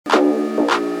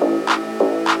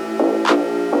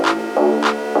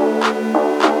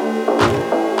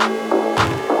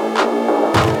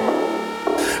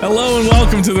Hello and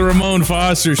welcome to the Ramon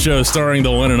Foster Show, starring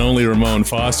the one and only Ramon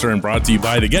Foster, and brought to you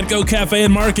by the Get-Go Cafe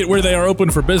and Market, where they are open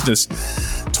for business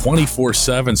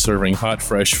 24/7, serving hot,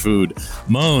 fresh food.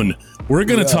 Moan, we're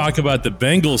going to talk about the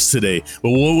Bengals today, but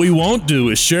what we won't do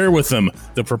is share with them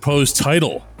the proposed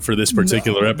title for this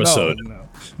particular episode. No.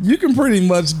 You can pretty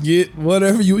much get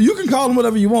whatever you can call them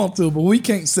whatever you want to, but we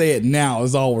can't say it now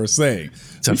is all we're saying.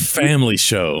 It's a family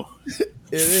show.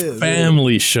 It is.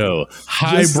 Family show.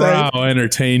 Highbrow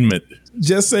entertainment.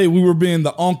 Just say we were being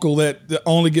the uncle that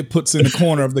only get puts in the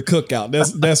corner of the cookout.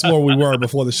 That's where we were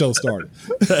before the show started.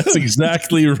 That's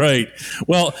exactly right.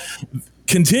 Well,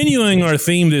 continuing our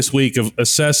theme this week of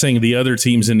assessing the other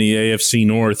teams in the AFC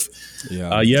North.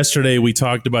 Yesterday we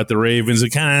talked about the Ravens, a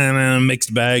kind of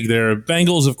mixed bag there.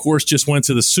 Bengals, of course, just went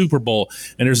to the Super Bowl,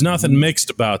 and there's nothing mixed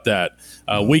about that.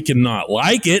 We can not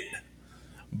like it,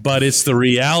 but it's the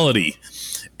reality.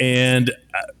 And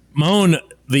Moan,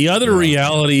 the other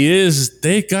reality is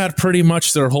they got pretty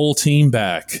much their whole team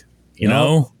back. You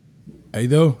know? They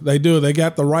do. They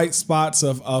got the right spots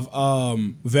of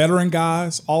veteran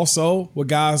guys also, with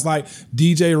guys like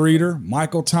DJ Reader,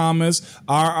 Michael Thomas,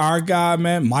 our guy,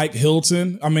 man, Mike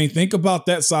Hilton. I mean, think about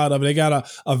that side of it. They got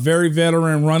a very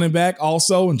veteran running back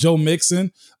also, and Joe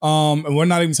Mixon. And we're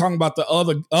not even talking about the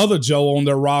other Joe on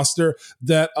their roster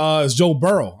that is Joe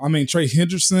Burrow. I mean, Trey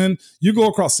Hendrickson. You go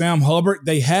across Sam Hubbard.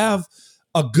 They have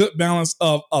a good balance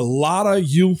of a lot of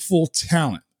youthful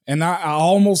talent. And I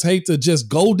almost hate to just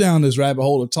go down this rabbit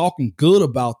hole of talking good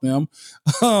about them.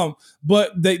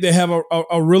 But they have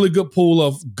a really good pool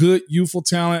of good youthful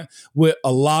talent with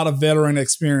a lot of veteran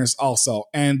experience also.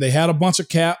 And they had a bunch of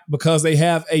cap because they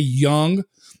have a young,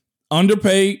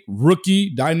 underpaid,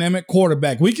 rookie, dynamic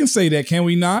quarterback. We can say that, can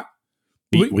we not?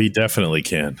 We definitely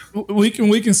can. We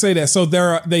can say that. So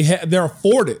they're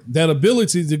afforded that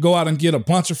ability to go out and get a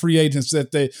bunch of free agents.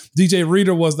 That DJ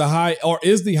Reader is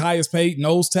the highest paid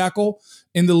nose tackle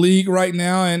in the league right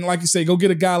now. And like you say, go get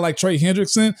a guy like Trey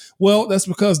Hendrickson. Well, that's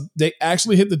because they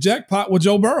actually hit the jackpot with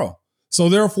Joe Burrow. So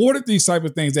they're afforded these type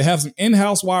of things. They have some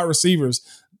in-house wide receivers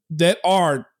that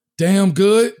are damn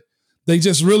good. They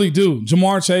just really do.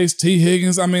 Jamar Chase, T.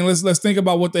 Higgins. I mean, let's think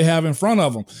about what they have in front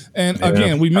of them. And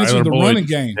again, we mentioned the running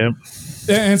game. Yep.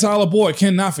 And Tyler Boyd,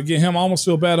 cannot forget him. I almost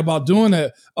feel bad about doing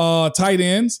that. Tight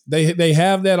ends, they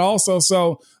have that also.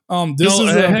 So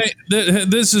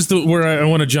this is where I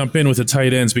want to jump in with the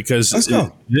tight ends, because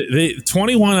they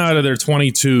 21 out of their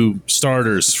 22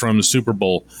 starters from the Super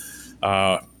Bowl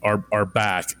are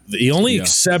back. The only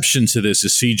exception to this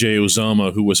is C.J.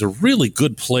 Uzomah, who was a really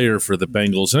good player for the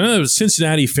Bengals. And I know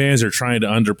Cincinnati fans are trying to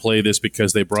underplay this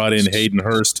because they brought in Hayden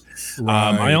Hurst.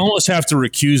 Right. I almost have to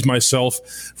recuse myself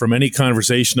from any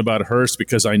conversation about Hurst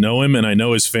because I know him and I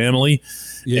know his family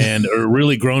and are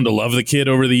really grown to love the kid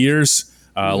over the years.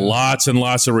 Lots and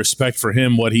lots of respect for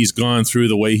him, what he's gone through,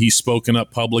 the way he's spoken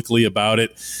up publicly about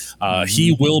it.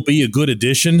 He will be a good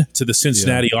addition to the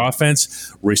Cincinnati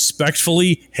offense.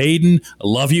 Respectfully, Hayden, I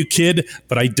love you, kid,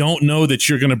 but I don't know that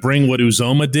you're going to bring what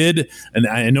Uzomah did. And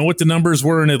I know what the numbers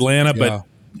were in Atlanta, but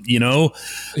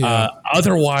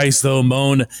otherwise, though,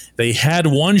 Moan, they had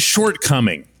one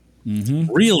shortcoming,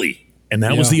 really. And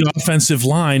that was the offensive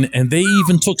line, and they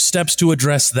even took steps to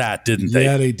address that, didn't they?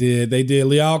 Yeah, they did.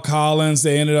 Leal Collins,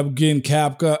 they ended up getting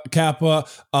Kappa.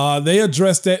 They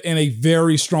addressed that in a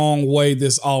very strong way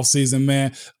this offseason,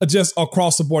 man. Just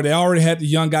across the board. They already had the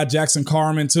young guy, Jackson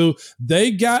Carman, too.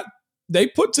 They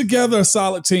put together a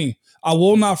solid team. I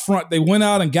will not front. They went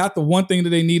out and got the one thing that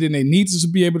they needed, and they needed to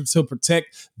be able to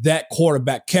protect that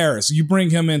quarterback, Karras. You bring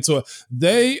him into it.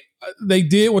 They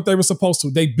did what they were supposed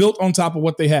to. They built on top of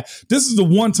what they had. This is the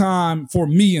one time for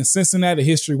me in Cincinnati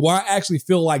history where I actually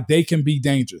feel like they can be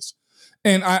dangerous.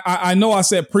 And I know I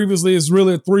said previously it's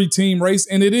really a 3-team race,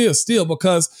 and it is still,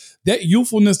 because that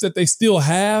youthfulness that they still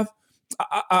have,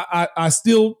 I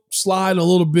still slide a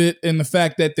little bit in the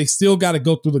fact that they still got to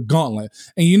go through the gauntlet.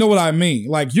 And you know what I mean?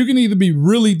 Like, you can either be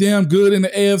really damn good in the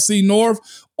AFC North,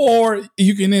 or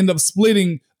you can end up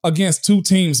splitting against two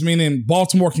teams, meaning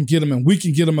Baltimore can get them and we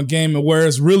can get them a game, and where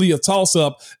it's really a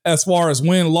toss-up as far as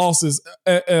win-losses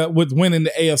with winning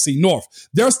the AFC North.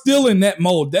 They're still in that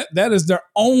mode. That is their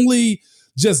only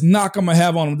just knock I'm going to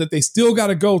have on them, that they still got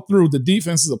to go through the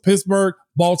defenses of Pittsburgh,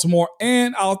 Baltimore,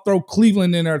 and I'll throw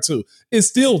Cleveland in there too. It's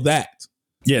still that.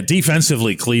 Yeah,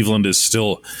 defensively, Cleveland is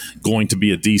still going to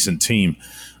be a decent team.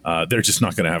 They're just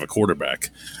not going to have a quarterback.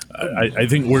 I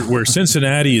think where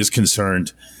Cincinnati is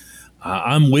concerned,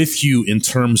 I'm with you in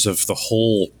terms of the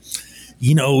whole,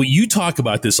 you talk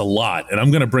about this a lot, and I'm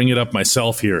going to bring it up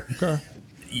myself here. Okay.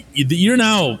 You're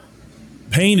now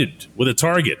painted with a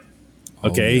target,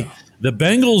 okay? The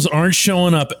Bengals aren't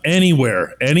showing up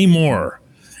anywhere anymore.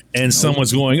 And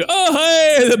someone's going, oh,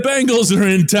 hey, the Bengals are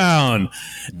in town.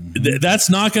 That's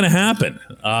not going to happen.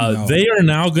 No. They are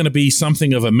now going to be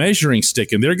something of a measuring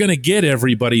stick, and they're going to get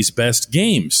everybody's best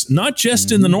games, not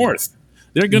just in the North.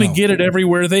 They're going to get it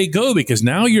everywhere they go, because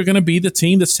now you're going to be the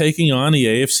team that's taking on the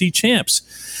AFC champs.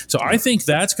 So I think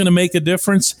that's going to make a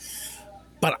difference.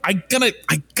 But I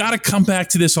gotta come back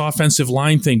to this offensive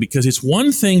line thing, because it's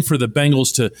one thing for the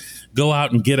Bengals to go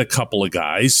out and get a couple of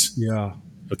guys. Yeah.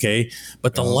 Okay,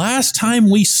 but the last time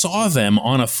we saw them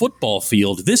on a football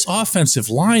field, this offensive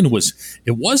line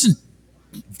wasn't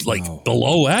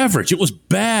below average. It was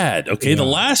bad. Okay, the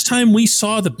last time we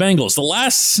saw the Bengals, the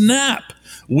last snap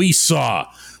we saw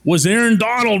was Aaron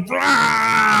Donald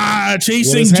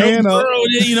chasing Joe Burrow,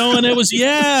 and it was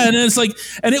and it's like,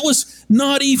 and it was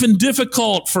not even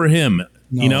difficult for him,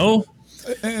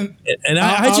 And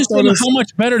I just don't know how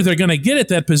much better they're going to get at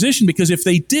that position, because if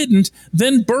they didn't,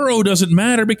 then Burrow doesn't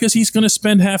matter, because he's going to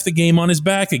spend half the game on his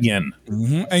back again.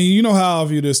 Mm-hmm. And you know how I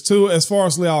view this too. As far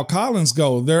as La'el Collins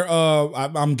go, they're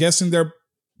I'm guessing their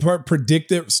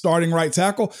predicted starting right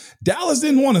tackle, Dallas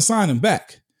didn't want to sign him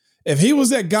back. If he was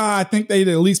that guy, I think they'd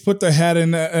at least put their hand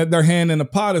in the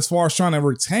pot as far as trying to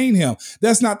retain him.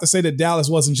 That's not to say that Dallas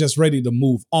wasn't just ready to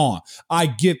move on. I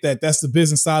get that. That's the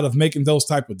business side of making those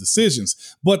type of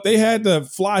decisions. But they had to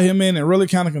fly him in and really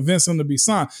kind of convince him to be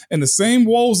signed. And the same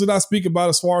woes that I speak about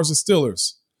as far as the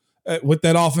Steelers with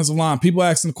that offensive line, people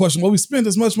asking the question, well, we spent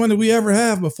as much money we ever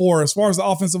have before as far as the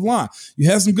offensive line. You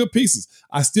have some good pieces.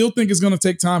 I still think it's going to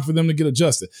take time for them to get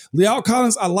adjusted. La'el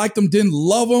Collins, I liked him, didn't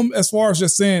love him as far as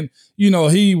just saying,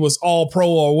 he was all pro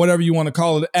or whatever you want to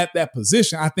call it at that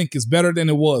position. I think it's better than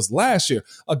it was last year.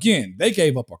 Again, they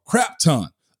gave up a crap ton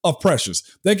of pressures.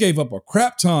 They gave up a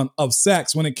crap ton of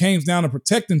sacks when it came down to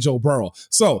protecting Joe Burrow.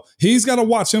 So he's got to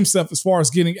watch himself as far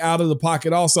as getting out of the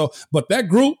pocket also. But that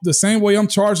group, the same way I'm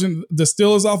charging the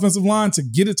Steelers offensive line to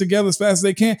get it together as fast as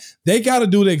they can, they got to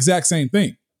do the exact same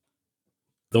thing.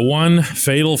 The one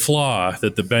fatal flaw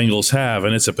that the Bengals have,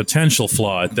 and it's a potential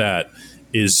flaw at that,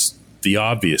 is the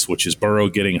obvious, which is Burrow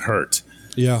getting hurt.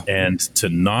 Yeah. And to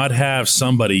not have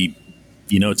somebody,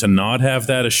 to not have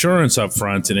that assurance up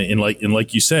front. And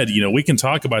like you said, we can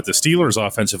talk about the Steelers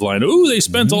offensive line. Ooh, they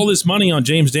spent all this money on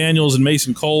James Daniels and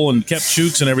Mason Cole and kept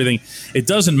Chooks and everything. It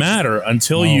doesn't matter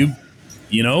until get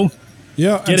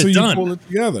until it done. You pull it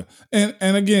together.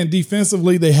 And again,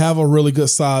 defensively, they have a really good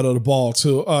side of the ball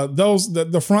too.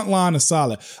 The front line is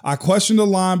solid. I question the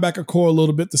linebacker core a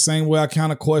little bit the same way I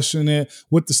kind of question it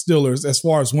with the Steelers as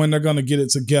far as when they're going to get it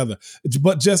together.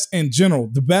 But just in general,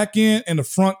 the back end and the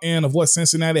front end of what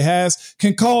Cincinnati has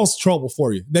can cause trouble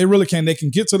for you. They really can. They can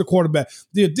get to the quarterback.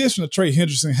 The addition of Trey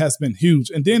Hendrickson has been huge.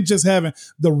 And then just having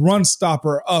the run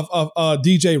stopper of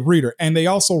DJ Reader. And they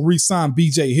also re-signed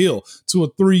BJ Hill to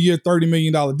a 3-year, $30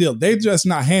 million deal. They're just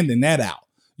not handing that out.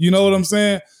 You know what I'm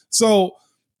saying? So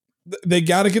they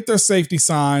got to get their safety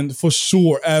signed for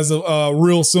sure as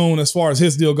real soon as far as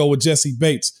his deal go with Jesse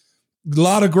Bates. A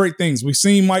lot of great things. We've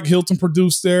seen Mike Hilton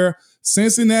produce there.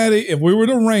 Cincinnati, if we were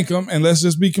to rank them, and let's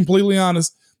just be completely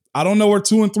honest, I don't know where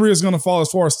 2 and 3 is going to fall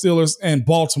as far as Steelers and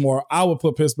Baltimore. I would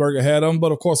put Pittsburgh ahead of them,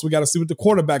 but of course we got to see what the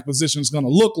quarterback position is going to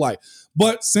look like.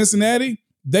 But Cincinnati,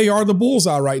 they are the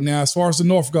bullseye right now as far as the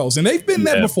North goes. And they've been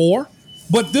there before,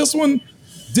 but this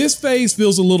phase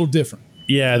feels a little different.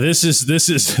 Yeah, this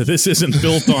isn't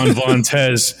built on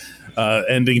Vontez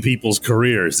ending people's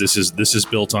careers. This is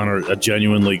built on a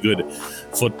genuinely good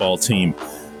football team.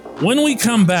 When we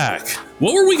come back,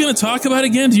 what were we going to talk about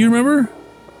again? Do you remember?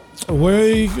 It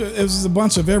was a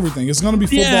bunch of everything. It's going to be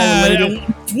football related.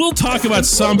 Yeah, we'll talk about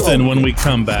something when we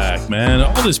come back, man.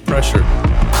 All this pressure.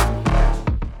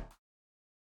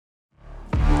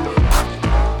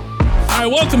 All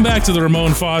right, welcome back to the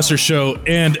Ramon Foster Show.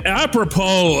 And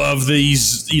apropos of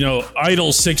these,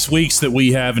 idle 6 weeks that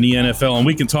we have in the NFL, and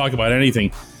we can talk about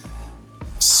anything,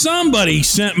 somebody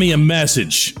sent me a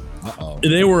message. Uh-oh.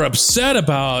 They were upset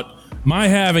about my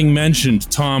having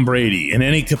mentioned Tom Brady in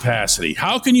any capacity.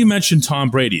 How can you mention Tom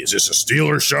Brady? Is this a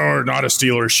Steelers show or not a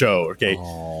Steelers show? Okay.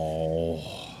 Oh.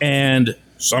 And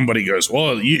somebody goes,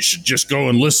 well, you should just go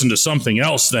and listen to something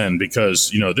else then,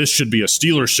 because, this should be a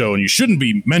Steelers show and you shouldn't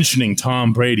be mentioning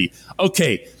Tom Brady.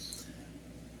 Okay.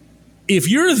 If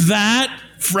you're that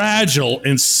fragile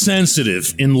and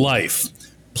sensitive in life,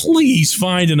 please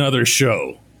find another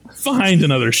show. Find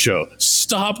another show.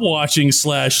 Stop watching /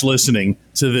 listening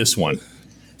to this one.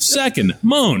 Second,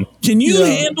 Moan, can you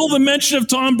handle the mention of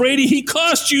Tom Brady? He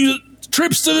cost you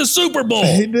trips to the Super Bowl.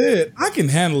 He did. I can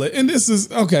handle it. And this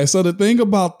is, okay, so the thing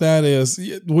about that is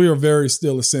we are very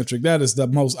Steelers-centric. That is the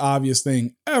most obvious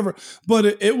thing ever. But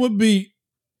it would be,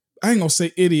 I ain't going to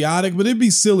say idiotic, but it'd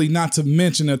be silly not to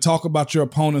mention and talk about your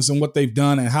opponents and what they've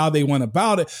done and how they went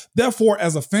about it. Therefore,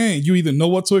 as a fan, you either know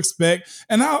what to expect.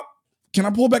 And can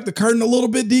I pull back the curtain a little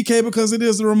bit, DK, because it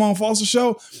is the Ramon Foster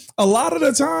Show? A lot of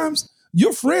the times,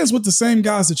 you're friends with the same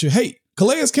guys that you hate.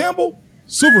 Calais Campbell,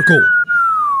 super cool.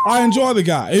 I enjoy the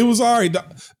guy. It was all right.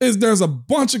 There's a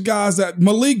bunch of guys that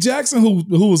Malik Jackson, who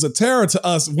was a terror to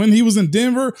us when he was in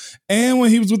Denver and when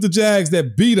he was with the Jags,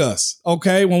 that beat us,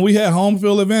 okay, when we had home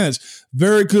field advantage.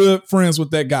 Very good friends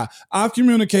with that guy. I've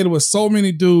communicated with so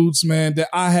many dudes, man, that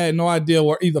I had no idea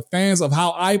were either fans of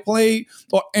how I played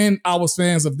and I was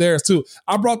fans of theirs too.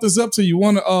 I brought this up to you.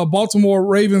 One Baltimore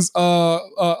Ravens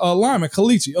lineman,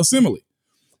 Kalichi Osemele.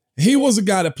 He was a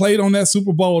guy that played on that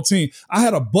Super Bowl team. I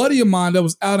had a buddy of mine that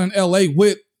was out in L.A.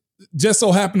 with, just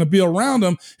so happened to be around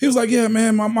him. He was like, yeah,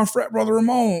 man, my frat brother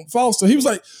Ramon Foster. He was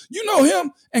like, you know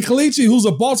him? And Kalichi, who's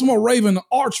a Baltimore Raven,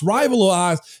 arch rival of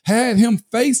ours, had him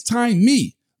FaceTime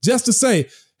me just to say,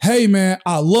 hey, man,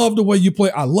 I love the way you play.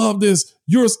 I love this.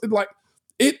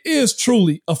 It is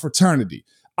truly a fraternity.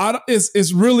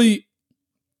 It's really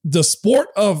the sport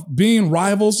of being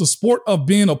rivals, the sport of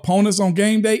being opponents on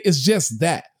game day is just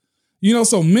that. You know,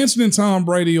 so mentioning Tom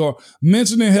Brady or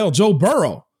mentioning, hell, Joe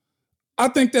Burrow, I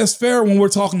think that's fair when we're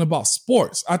talking about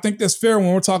sports. I think that's fair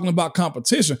when we're talking about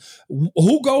competition.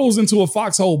 Who goes into a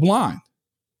foxhole blind?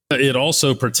 It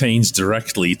also pertains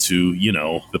directly to,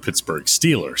 the Pittsburgh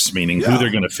Steelers, meaning who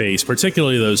they're going to face,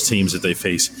 particularly those teams that they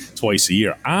face twice a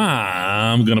year.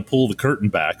 I'm going to pull the curtain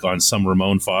back on some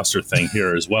Ramon Foster thing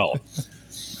here as well.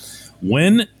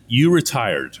 When you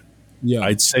retired,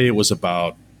 I'd say it was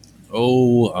about,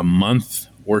 a month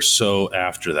or so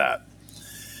after that.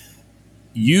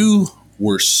 You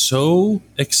were so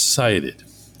excited,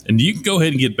 and you can go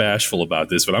ahead and get bashful about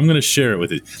this, but I'm going to share it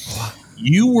with you.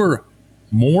 You were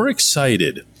more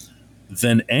excited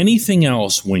than anything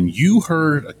else when you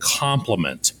heard a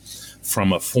compliment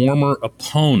from a former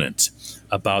opponent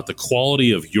about the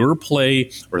quality of your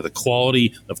play or the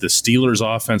quality of the Steelers'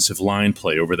 offensive line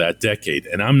play over that decade.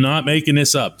 And I'm not making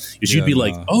this up. Because you'd be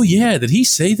like, oh, yeah, did he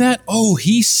say that? Oh,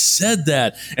 he said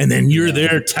that. And then you're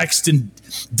there texting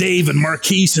Dave and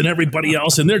Marquise and everybody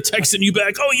else, and they're texting you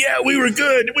back, oh, yeah, we were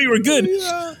good. We were good.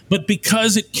 Yeah. But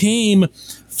because it came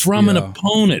from an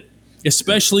opponent,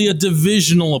 especially a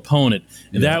divisional opponent,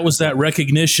 that was that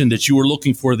recognition that you were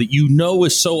looking for that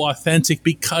is so authentic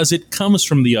because it comes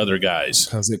from the other guys.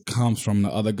 Because it comes from the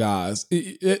other guys.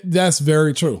 That's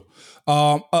very true.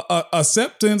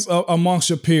 Acceptance amongst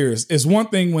your peers is one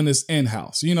thing when it's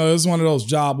in-house. It's one of those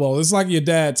job roles. It's like your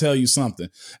dad tell you something,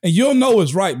 and you'll know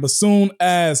it's right, but soon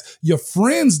as your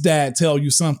friend's dad tell you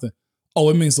something,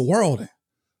 it means the world.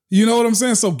 You know what I'm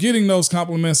saying? So getting those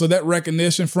compliments or that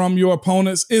recognition from your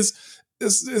opponents is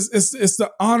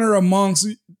the honor amongst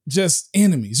just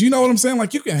enemies. You know what I'm saying?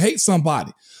 Like, you can hate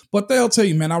somebody, but they'll tell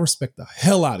you, man, I respect the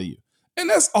hell out of you. And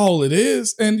that's all it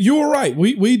is. And you were right.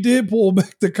 We did pull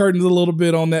back the curtains a little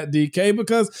bit on that, DK,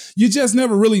 because you just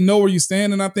never really know where you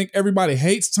stand. And I think everybody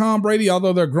hates Tom Brady,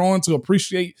 although they're growing to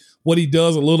appreciate what he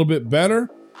does a little bit better.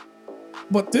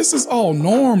 But this is all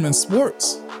norm in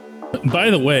sports. By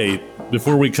the way,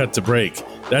 before we cut to break,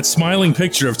 that smiling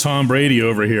picture of Tom Brady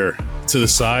over here to the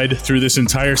side through this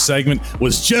entire segment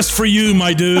was just for you,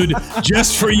 my dude.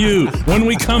 Just for you. When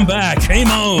we come back, hey,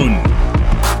 Moan.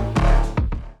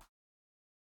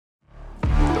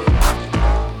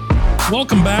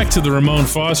 Welcome back to the Ramon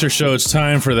Foster Show. It's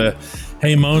time for the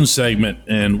Hey Moan segment,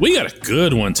 and we got a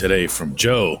good one today from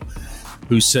Joe,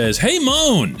 who says, hey,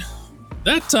 Moan,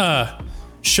 that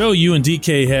show you and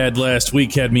DK had last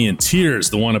week had me in tears,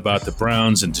 the one about the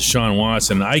Browns and Deshaun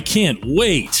Watson. I can't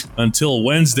wait until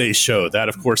Wednesday's show, that,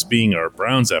 of course, being our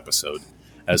Browns episode,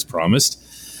 as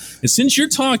promised. And since you're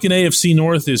talking AFC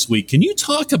North this week, can you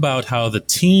talk about how the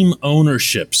team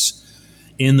ownerships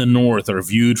in the North are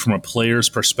viewed from a player's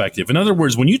perspective? In other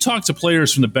words, when you talk to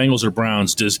players from the Bengals or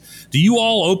Browns, do you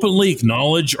all openly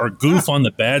acknowledge or goof on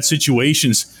the bad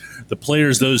situations the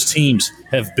players those teams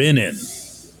have been in?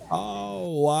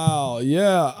 Oh, wow.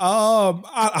 Yeah.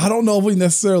 I don't know if we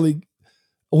necessarily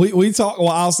we talk. Well,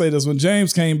 I'll say this: when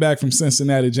James came back from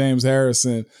Cincinnati, James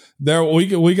Harrison,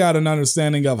 we got an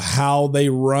understanding of how they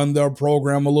run their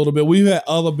program a little bit. We've had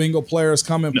other Bengal players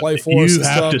come and play for us. You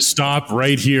have to stop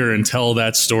right here and tell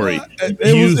that story.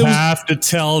 You have to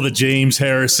tell the James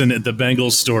Harrison at the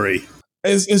Bengals story.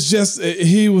 It's just,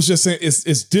 he was just saying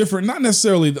it's different, not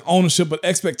necessarily the ownership, but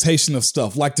expectation of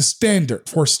stuff, like the standard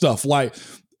for stuff. Like,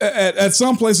 At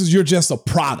some places, you're just a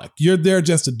product. You're there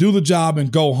just to do the job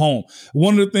and go home.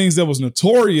 One of the things that was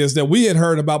notorious that we had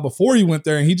heard about before he went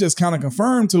there, and he just kind of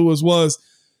confirmed to us, was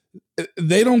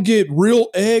they don't get real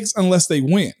eggs unless they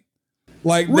win.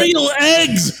 Like real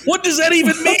eggs. What does that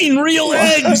even mean? Real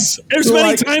eggs. As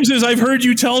many times as I've heard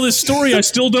you tell this story, I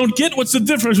still don't get what's the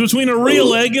difference between a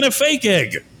real egg and a fake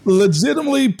egg.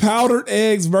 Legitimately powdered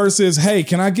eggs versus, hey,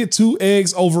 can I get 2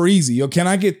 eggs over easy? Or can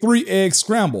I get 3 eggs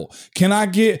scrambled? Can I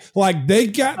get, like, they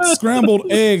got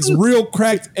scrambled eggs, real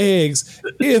cracked eggs,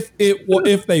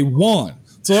 if they won.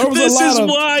 So there was this is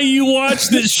why you watch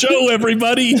this show,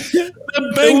 everybody.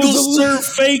 The Bengals serve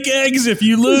fake eggs if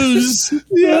you lose.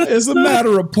 Yeah, it's a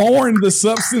matter of pouring the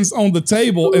substance on the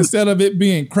table instead of it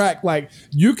being cracked. Like,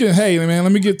 you can, hey man,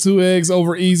 let me get 2 eggs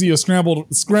over easy or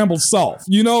scrambled soft.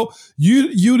 You know,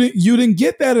 you didn't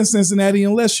get that in Cincinnati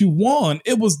unless you won.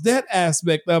 It was that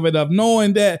aspect of it, of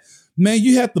knowing that, man,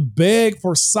 you have to beg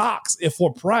for socks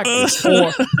for practice.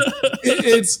 Or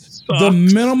it's the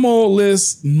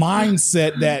minimalist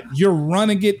mindset that you're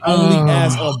running it only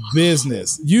as a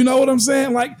business. You know what I'm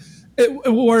saying? Like,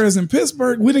 whereas in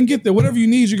Pittsburgh, we didn't get there. Whatever you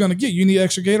need, you're going to get. You need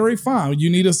extra Gatorade? Fine. You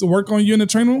need us to work on you in the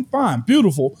training room? Fine.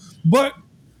 Beautiful. But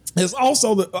it's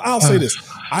also, I'll say this.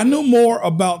 I knew more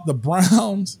about the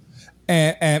Browns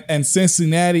and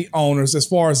Cincinnati owners as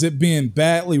far as it being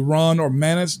badly run or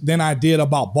managed than I did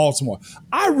about Baltimore.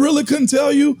 I really couldn't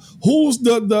tell you who's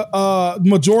the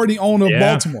majority owner of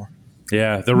Baltimore.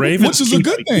 Yeah, the Ravens. Which is a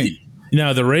good thing.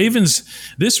 Now, the Ravens,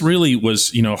 this really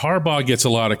was, Harbaugh gets a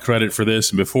lot of credit for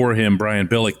this, and before him, Brian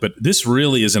Billick, but this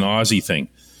really is an Aussie thing.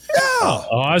 Yeah.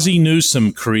 Ozzie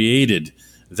Newsome created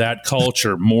that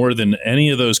culture more than any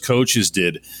of those coaches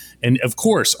did. And of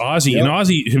course, Ozzie and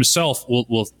Ozzie himself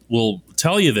will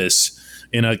tell you this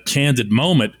in a candid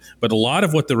moment, but a lot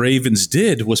of what the Ravens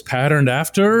did was patterned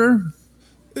after.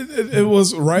 It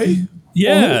was Ray.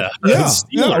 Yeah,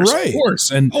 Steelers, right. Of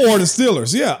course, or the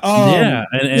Steelers,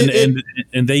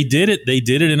 and they did it. They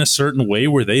did it in a certain way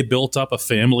where they built up a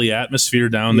family atmosphere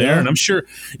down there. And I'm sure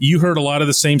you heard a lot of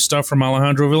the same stuff from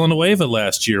Alejandro Villanueva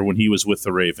last year when he was with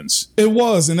the Ravens. It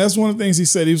was, and that's one of the things he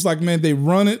said. He was like, "Man, they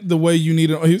run it the way you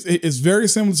need it." It's very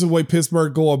similar to the way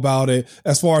Pittsburgh go about it,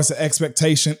 as far as the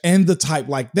expectation and the type.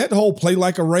 Like that whole play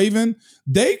like a Raven,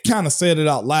 they kind of said it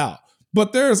out loud.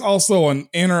 But there's also an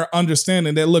inner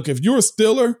understanding that, look, if you're a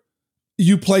Steeler,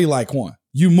 you play like one.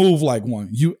 You move like one.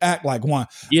 You act like one.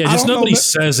 Yeah, just nobody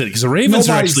says it because the Ravens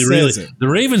are actually the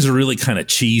Ravens are really kind of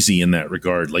cheesy in that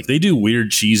regard. Like they do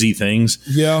weird, cheesy things.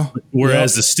 Yeah.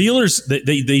 Whereas the Steelers,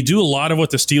 they do a lot of what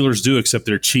the Steelers do, except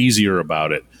they're cheesier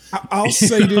about it. I'll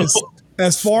say this.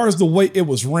 As far as the way it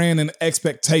was ran and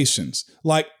expectations,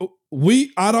 like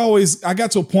I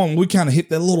got to a point when we kind of hit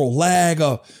that little lag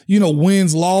of,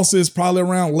 wins, losses, probably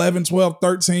around 11, 12,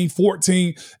 13,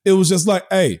 14. It was just like,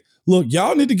 hey, look,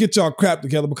 y'all need to get y'all crap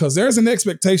together because there's an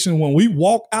expectation when we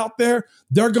walk out there,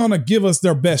 they're going to give us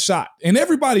their best shot. And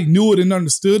everybody knew it and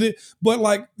understood it. But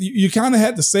like, you kind of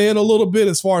had to say it a little bit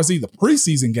as far as either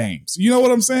preseason games. You know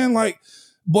what I'm saying? Like,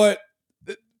 but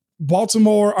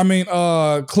Baltimore,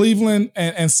 Cleveland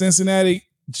and Cincinnati,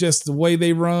 just the way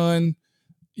they run,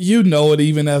 you know it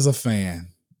even as a fan.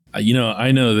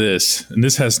 I know this, and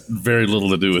this has very little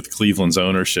to do with Cleveland's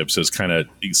ownership, so it's kind of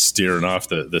steering off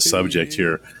the subject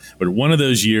here. But one of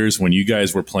those years when you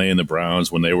guys were playing the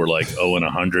Browns when they were like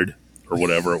 0-100 or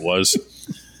whatever it was,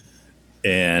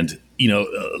 and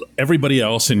everybody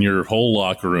else in your whole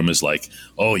locker room is like,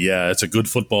 oh yeah, it's a good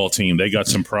football team. They got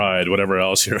some pride, whatever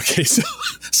else here. Okay,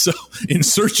 so in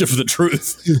search of the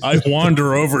truth, I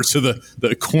wander over to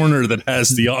the corner that has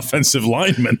the offensive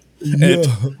lineman. And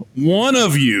one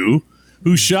of you,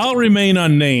 who shall remain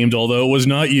unnamed, although it was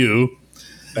not you,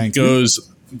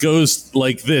 goes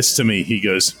like this to me. He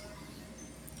goes,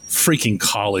 freaking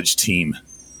college team.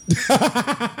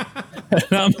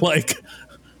 And I'm like,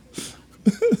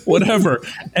 whatever.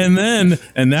 And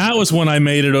that was when I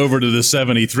made it over to the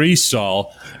 73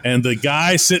 stall, and the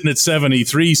guy sitting at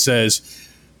 73 says,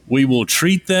 we will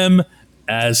treat them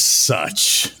as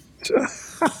such.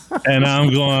 And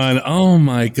I'm going, oh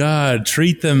my God,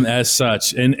 treat them as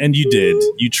such. And you did.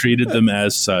 You treated them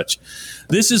as such.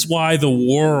 This is why the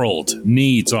world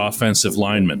needs offensive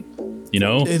linemen.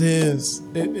 It is,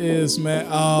 man.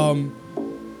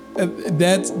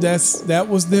 That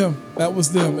was them. That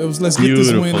was them. It was, let's get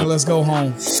this win and let's go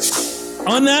home.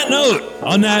 On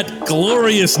that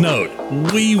glorious note,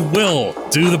 we will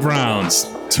do the Browns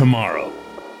tomorrow.